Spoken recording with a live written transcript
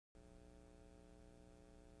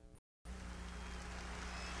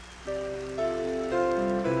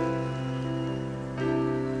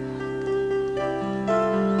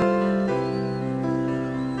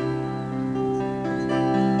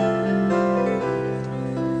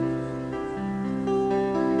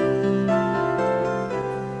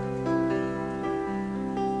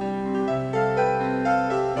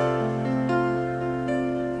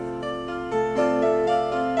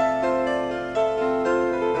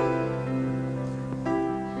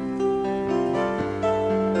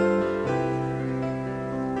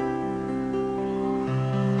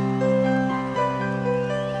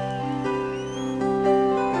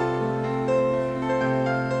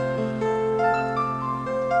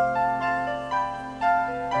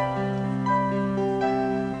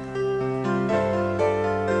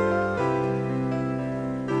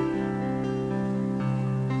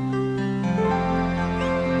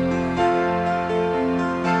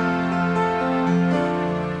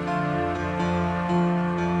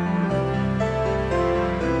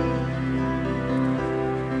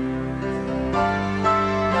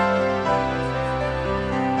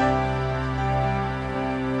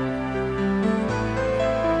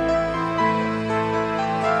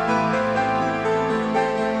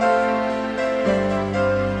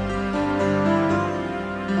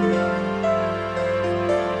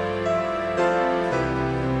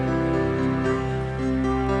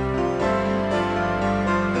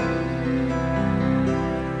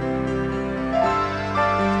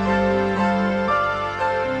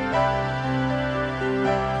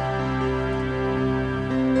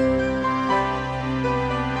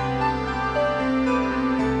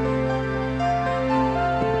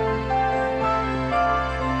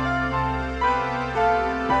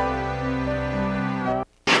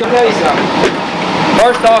Let me tell you something.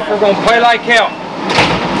 First off, we're going to play like hell.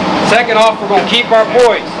 Second off, we're going to keep our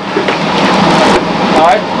poise.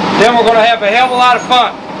 Alright? Then we're going to have a hell of a lot of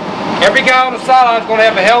fun. Every guy on the sideline is going to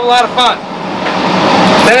have a hell of a lot of fun.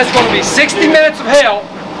 Then it's going to be 60 minutes of hell,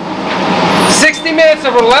 60 minutes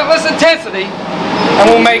of relentless intensity, and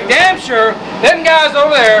we'll make damn sure them guys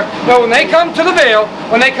over there know when they come to the Ville,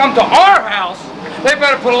 when they come to our house, they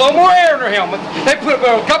better put a little more air in their helmet. They put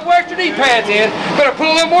a couple extra knee pads in, better put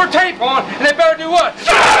a little more tape on, and they better do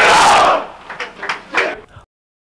what?